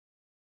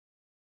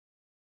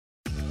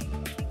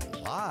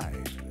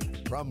Live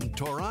from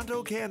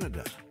Toronto,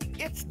 Canada,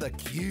 it's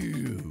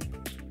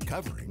theCUBE.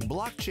 Covering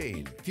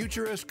Blockchain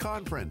Futurist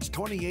Conference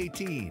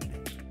 2018.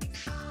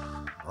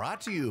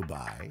 Brought to you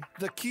by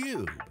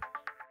theCUBE.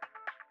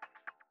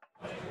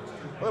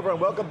 Hello everyone,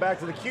 welcome back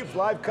to theCUBE's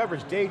live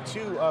coverage, day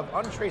 2 of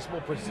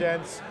Untraceable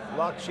Presents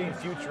Blockchain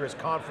Futurist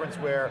Conference,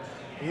 where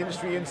the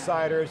industry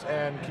insiders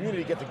and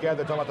community get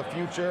together to talk about the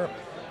future.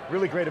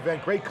 Really great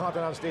event, great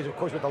content on stage, of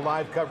course with the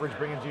live coverage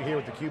bringing to you here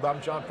with theCUBE.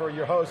 I'm John Furrier,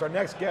 your host. Our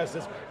next guest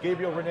is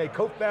Gabriel Rene,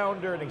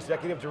 co-founder and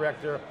executive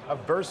director of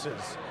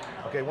Versus.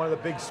 Okay, one of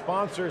the big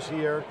sponsors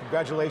here.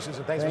 Congratulations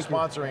and thanks for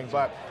sponsoring,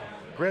 but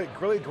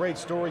really great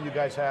story you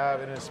guys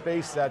have in a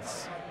space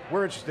that's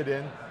we're interested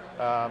in,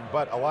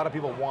 but a lot of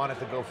people want it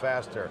to go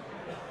faster.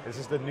 This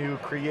is the new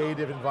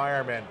creative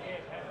environment.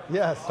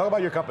 Yes. Talk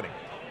about your company.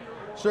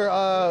 Sure,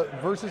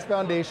 Versus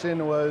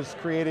Foundation was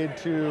created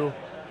to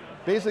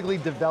basically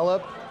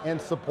develop and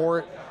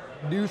support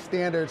new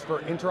standards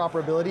for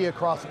interoperability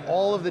across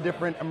all of the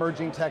different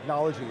emerging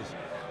technologies.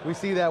 We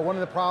see that one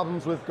of the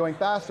problems with going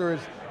faster is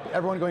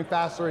everyone going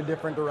faster in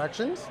different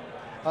directions.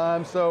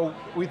 So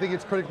we think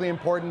it's critically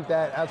important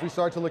that as we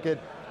start to look at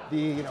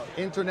the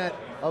Internet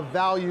of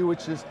Value,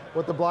 which is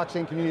what the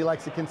blockchain community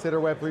likes to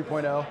consider Web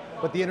 3.0,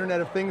 but the Internet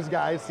of Things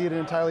guys see it an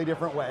entirely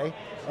different way.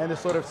 And the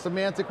sort of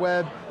semantic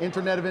web,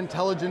 Internet of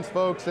Intelligence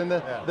folks, and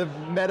the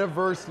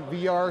Metaverse,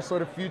 VR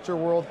sort of future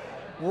world,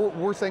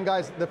 we're saying,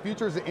 guys, the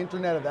future is the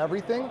Internet of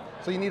everything,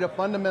 so you need a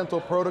fundamental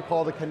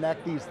protocol to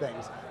connect these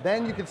things.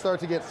 Then you can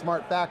start to get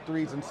smart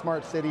factories and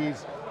smart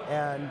cities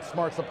and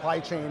smart supply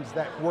chains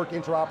that work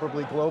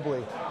interoperably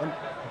globally. And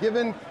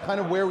given kind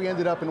of where we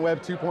ended up in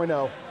Web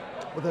 2.0,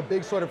 with a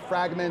big sort of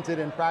fragmented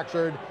and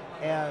fractured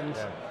and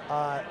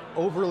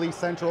overly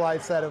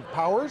centralized set of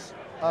powers,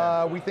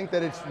 we think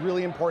that it's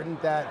really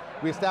important that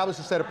we establish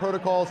a set of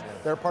protocols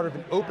that are part of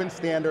an open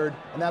standard,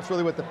 and that's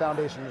really what the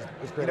foundation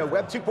is creating.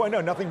 Web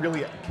 2.0, nothing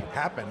really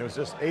happened. It was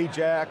just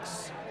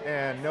AJAX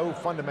and no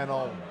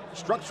fundamental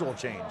structural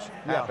change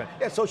happened.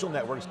 Yeah, social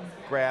networks,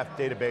 graph,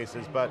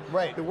 databases, but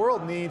the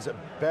world needs a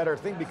better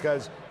thing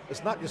because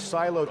it's not just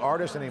siloed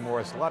artists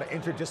anymore, it's a lot of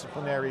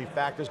interdisciplinary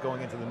factors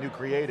going into the new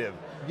creative.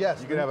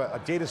 Yes. You could have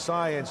a data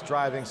science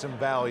driving some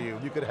value.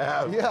 You could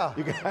have,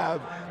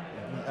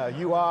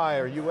 UI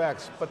or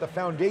UX, but the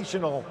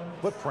foundational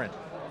footprint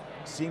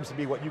seems to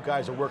be what you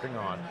guys are working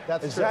on.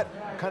 Is that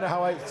kind of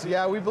how I see it?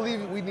 Yeah, we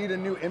believe we need a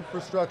new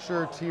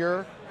infrastructure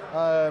tier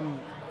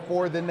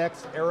for the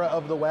next era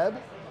of the web.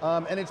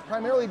 And it's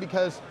primarily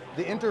because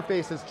the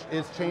interface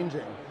is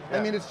changing. I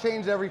mean, it's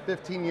changed every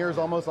 15 years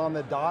almost on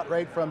the dot,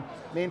 right? From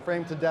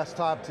mainframe to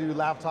desktop to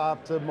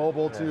laptop to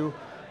mobile to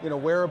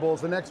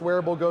wearables. The next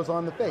wearable goes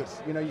on the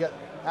face. You got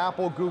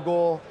Apple,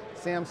 Google,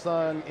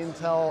 Samsung,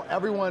 Intel,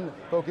 everyone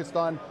focused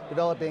on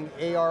developing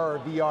AR or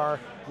VR,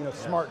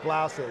 smart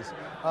glasses.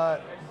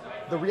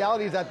 The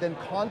reality is that then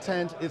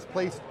content is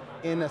placed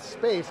in a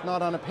space,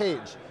 not on a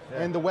page.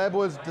 And the web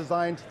was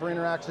designed for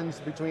interactions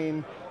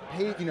between,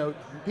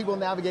 people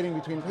navigating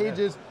between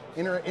pages,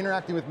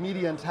 interacting with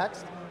media and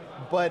text,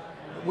 but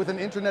with an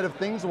Internet of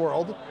Things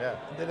world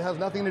that has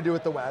nothing to do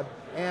with the web,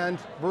 and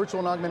virtual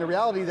and augmented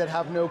reality that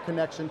have no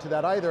connection to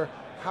that either.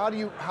 How do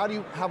you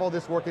have all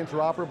this work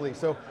interoperably?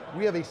 So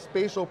we have a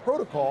spatial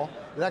protocol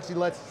that actually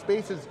lets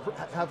spaces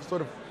have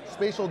sort of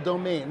spatial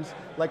domains,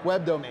 like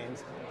web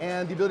domains,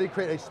 and the ability to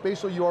create a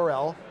spatial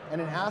URL and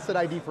an asset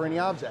ID for any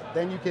object.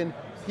 Then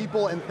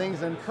people and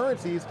things and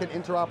currencies can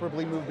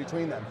interoperably move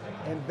between them.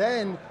 And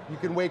then you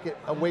can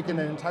awaken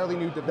an entirely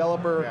new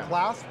developer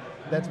class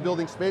that's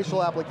building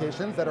spatial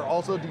applications that are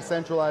also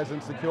decentralized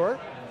and secure.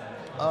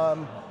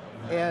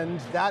 And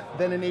that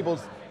then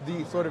enables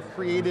the sort of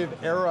creative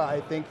era, I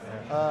think,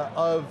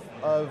 of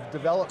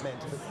development.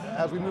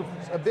 As we move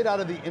a bit out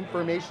of the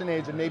information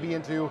age and maybe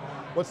into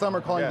what some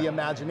are calling the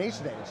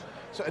imagination age.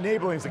 So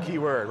enabling is the key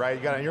word,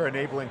 right? You're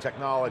enabling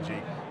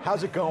technology.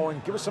 How's it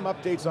going? Give us some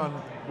updates on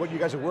what you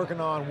guys are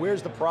working on.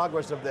 Where's the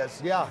progress of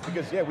this?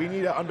 Because we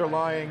need an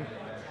underlying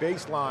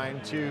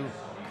baseline to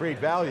create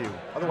value.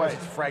 Otherwise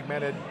it's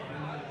fragmented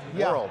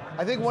world.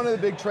 I think one of the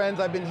big trends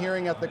I've been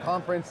hearing at the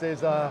conference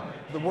is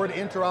the word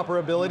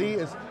interoperability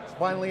is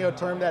finally a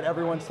term that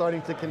everyone's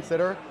starting to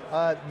consider.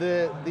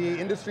 The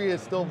industry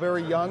is still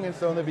very young, and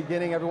so in the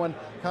beginning everyone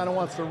kind of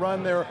wants to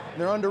run their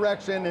own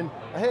direction and,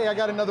 hey, I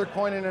got another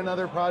coin in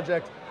another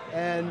project.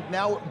 And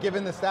now,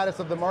 given the status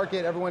of the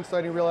market, everyone's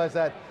starting to realize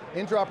that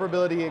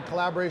interoperability and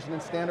collaboration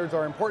and standards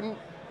are important.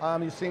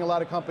 You're seeing a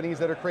lot of companies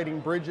that are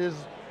creating bridges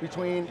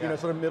between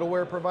sort of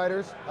middleware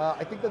providers.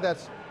 I think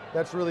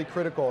that's really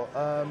critical.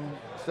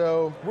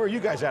 So where are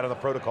you guys at on the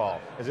protocol?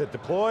 Is it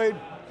deployed?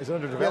 Is it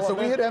under development?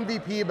 So we hit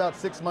MVP about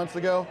 6 months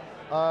ago.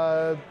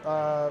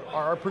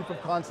 Our proof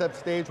of concept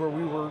stage where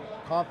we were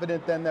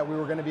confident then that we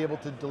were going to be able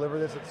to deliver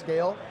this at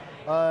scale.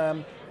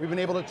 We've been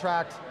able to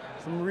attract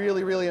some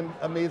really, really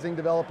amazing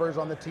developers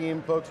on the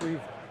team, folks we've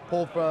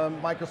pulled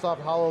from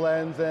Microsoft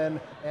HoloLens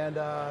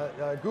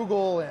and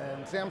Google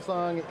and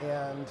Samsung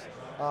and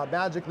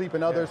Magic Leap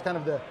and others, kind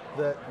of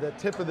the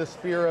tip of the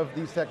spear of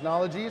these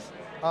technologies.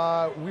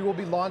 We will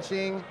be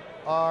launching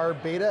our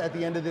beta at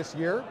the end of this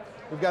year.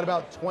 We've got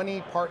about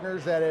 20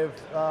 partners that have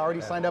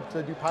already signed up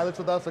to do pilots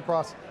with us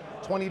across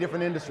 20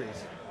 different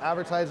industries.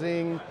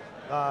 Advertising,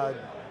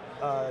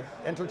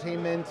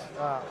 entertainment,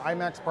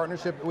 IMAX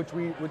partnership, which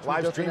we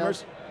live just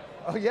streamers? announced.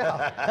 Oh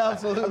yeah,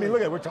 absolutely. I mean,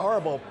 look at it, it's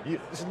horrible.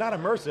 This is not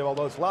immersive,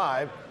 although it's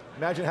live.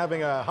 Imagine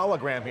having a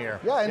hologram here.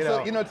 Yeah, and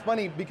so, it's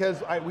funny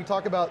because we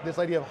talk about this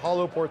idea of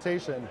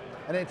holoportation,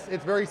 and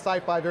it's very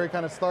sci-fi, very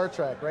kind of Star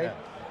Trek, right?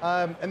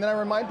 Yeah. And then I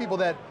remind people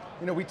that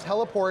we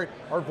teleport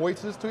our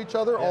voices to each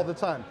other all the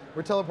time.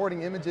 We're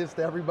teleporting images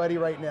to everybody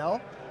right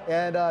now,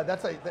 and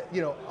that's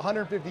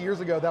 150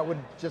 years ago, that would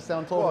just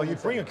sound totally Well, you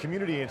insane. bring a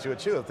community into it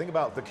too. Think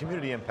about the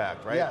community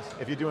impact, right? Yes.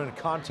 If you're doing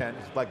content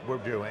like we're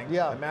doing,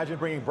 imagine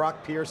bringing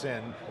Brock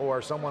Pearson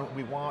or someone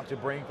we want to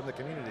bring from the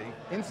community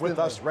with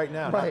us right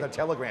now, not the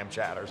Telegram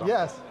chat or something.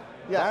 Yes.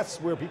 Yeah. That's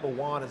where people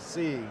want to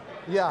see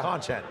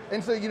content.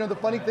 And so, the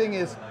funny thing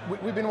is,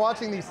 we've been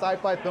watching these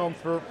sci-fi films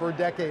for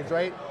decades,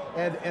 right?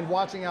 And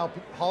watching how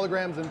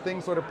holograms and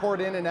things sort of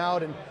poured in and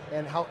out,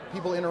 and how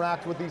people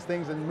interact with these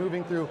things and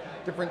moving through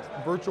different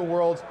virtual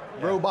worlds,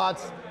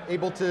 robots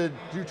able to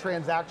do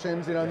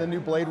transactions, in the new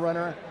Blade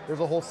Runner, there's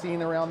a whole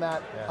scene around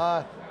that.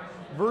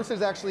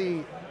 Versus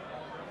actually,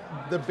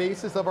 the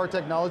basis of our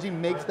technology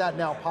makes that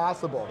now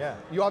possible. Yeah.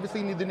 You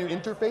obviously need the new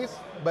interface,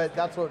 but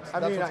that's what's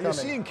coming. You're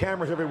seeing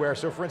cameras everywhere.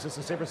 So for instance,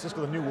 in San Francisco,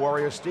 the new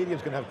Warriors Stadium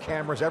is going to have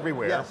cameras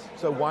everywhere. Yes.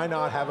 So why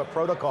not have a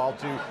protocol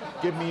to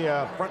give me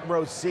a front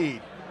row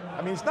seat?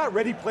 I mean, it's not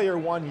Ready Player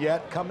One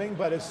yet coming,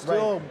 but it's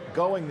still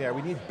going there.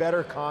 We need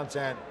better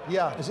content.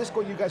 Yeah. Is this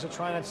what you guys are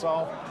trying to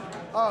solve?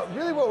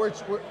 Really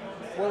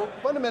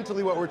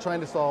fundamentally what we're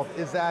trying to solve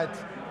is that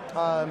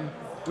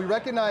we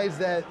recognize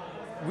that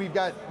we've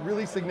got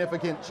really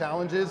significant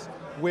challenges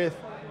with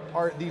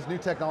these new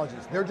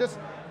technologies.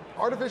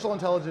 Artificial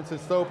intelligence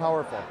is so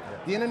powerful.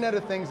 The Internet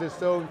of Things is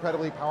so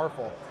incredibly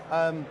powerful.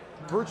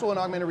 Virtual and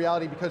augmented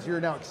reality, because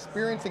you're now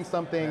experiencing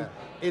something,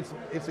 it's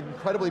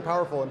incredibly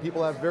powerful, and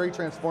people have very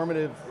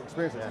transformative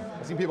experiences.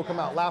 I've seen people come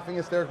out laughing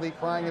hysterically,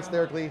 crying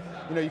hysterically.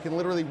 You can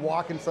literally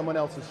walk in someone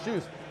else's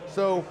shoes.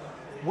 So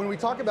when we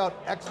talk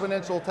about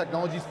exponential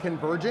technologies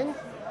converging,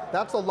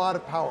 that's a lot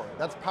of power.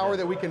 That's power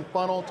that we can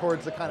funnel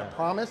towards the kind of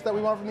promise that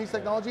we want from these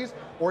technologies,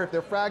 or if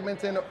they're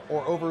fragmented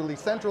or overly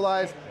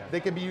centralized, they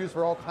can be used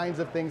for all kinds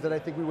of things that I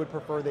think we would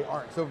prefer they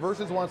aren't. So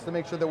Versus wants to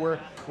make sure that we're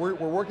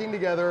working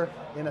together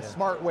in a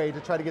smart way to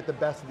try to get the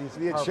best of these.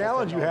 The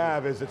challenge you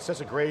have is it's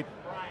such a great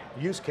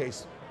use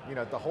case.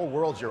 The whole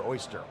world's your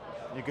oyster.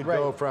 You could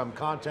go from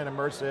content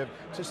immersive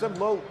to some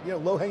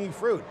low-hanging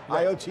fruit,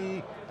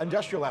 IoT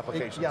industrial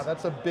applications. Yeah,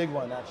 that's a big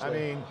one, actually.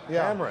 I mean,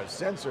 cameras,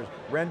 sensors,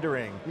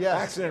 rendering,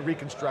 accident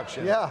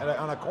reconstruction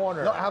on a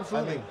corner. No,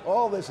 absolutely. I mean,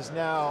 all this is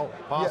now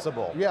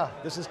possible. Yeah.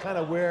 This is kind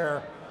of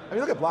where,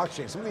 look at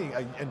blockchain. Some of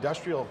the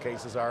industrial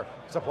cases are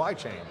supply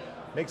chain.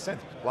 Makes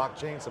sense,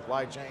 blockchain,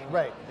 supply chain.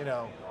 Right.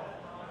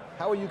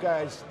 How are you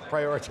guys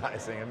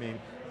prioritizing? I mean,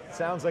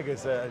 sounds like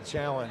it's a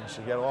challenge.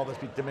 You got all this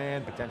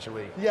demand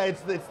potentially. Yeah,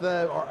 it's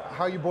the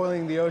how are you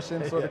boiling the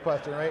ocean sort of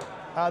question, right?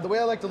 The way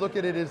I like to look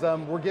at it is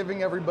we're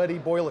giving everybody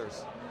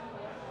boilers.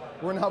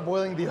 We're not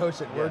boiling the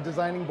ocean, we're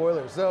designing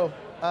boilers. So,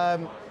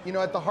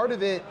 at the heart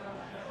of it,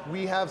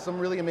 we have some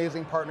really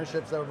amazing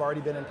partnerships that have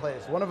already been in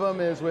place. One of them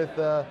is with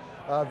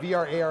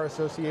VR AR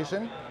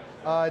Association.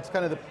 It's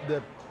kind of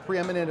the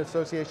preeminent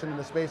association in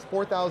the space.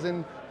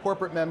 4,000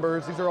 corporate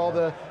members. These are all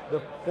the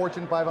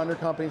Fortune 500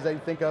 companies that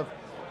you think of,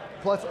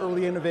 plus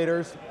early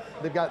innovators.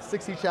 They've got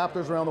 60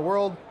 chapters around the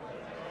world,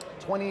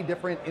 20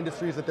 different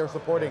industries that they're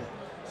supporting.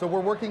 So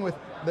we're working with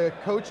the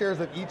co-chairs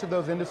of each of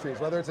those industries,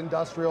 whether it's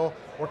industrial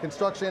or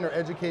construction or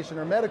education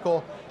or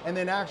medical, and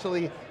then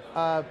actually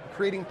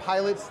creating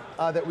pilots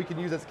that we can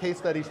use as case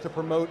studies to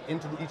promote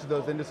into each of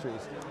those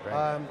industries.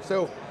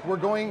 So we're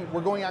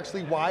going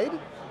actually wide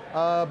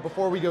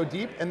before we go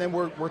deep, and then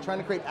we're trying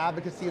to create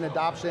advocacy and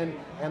adoption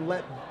and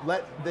let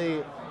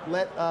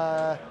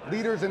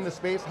leaders in the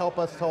space help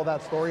us tell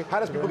that story. How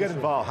does people get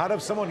involved? How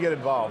does someone get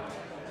involved?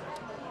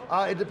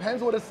 It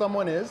depends what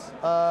someone is.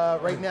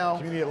 Right now,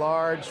 community at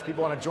large,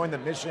 people want to join the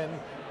mission,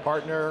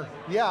 partner.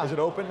 Yeah. Is it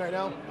open right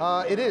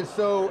now? It is.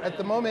 So at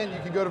the moment, you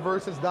can go to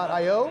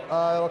versus.io.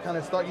 It'll kind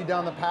of start you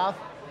down the path.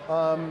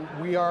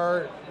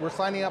 We're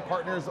signing up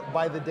partners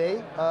by the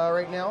day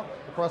right now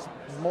across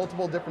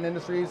multiple different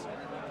industries,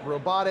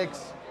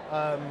 robotics,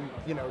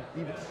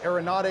 even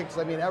aeronautics.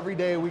 I mean, every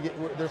day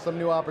there's some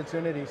new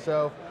opportunity.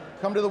 So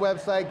come to the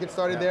website, get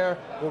started there.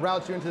 We'll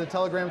route you into the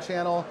Telegram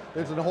channel.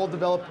 There's a whole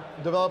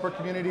developer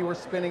community we're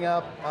spinning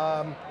up,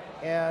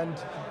 and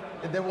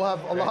then we'll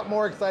have a lot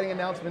more exciting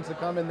announcements to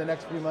come in the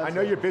next few months. I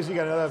know you're busy,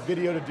 got another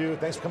video to do.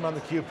 Thanks for coming on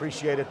theCUBE,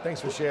 appreciate it.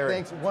 Thanks for sharing.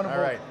 Thanks, wonderful.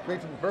 All right,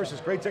 great.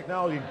 Versus, great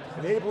technology,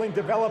 enabling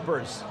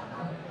developers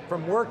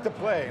from work to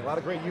play. A lot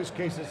of great use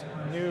cases,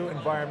 new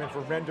environment for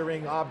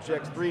rendering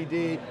objects,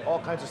 3D, all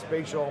kinds of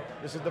spatial.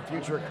 This is the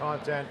future of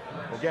content.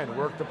 Again,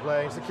 work to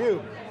play. It's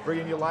theCUBE,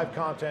 bringing you live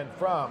content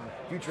from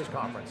Futurist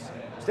Conference.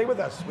 Stay with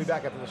us, we'll be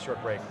back after this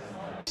short break.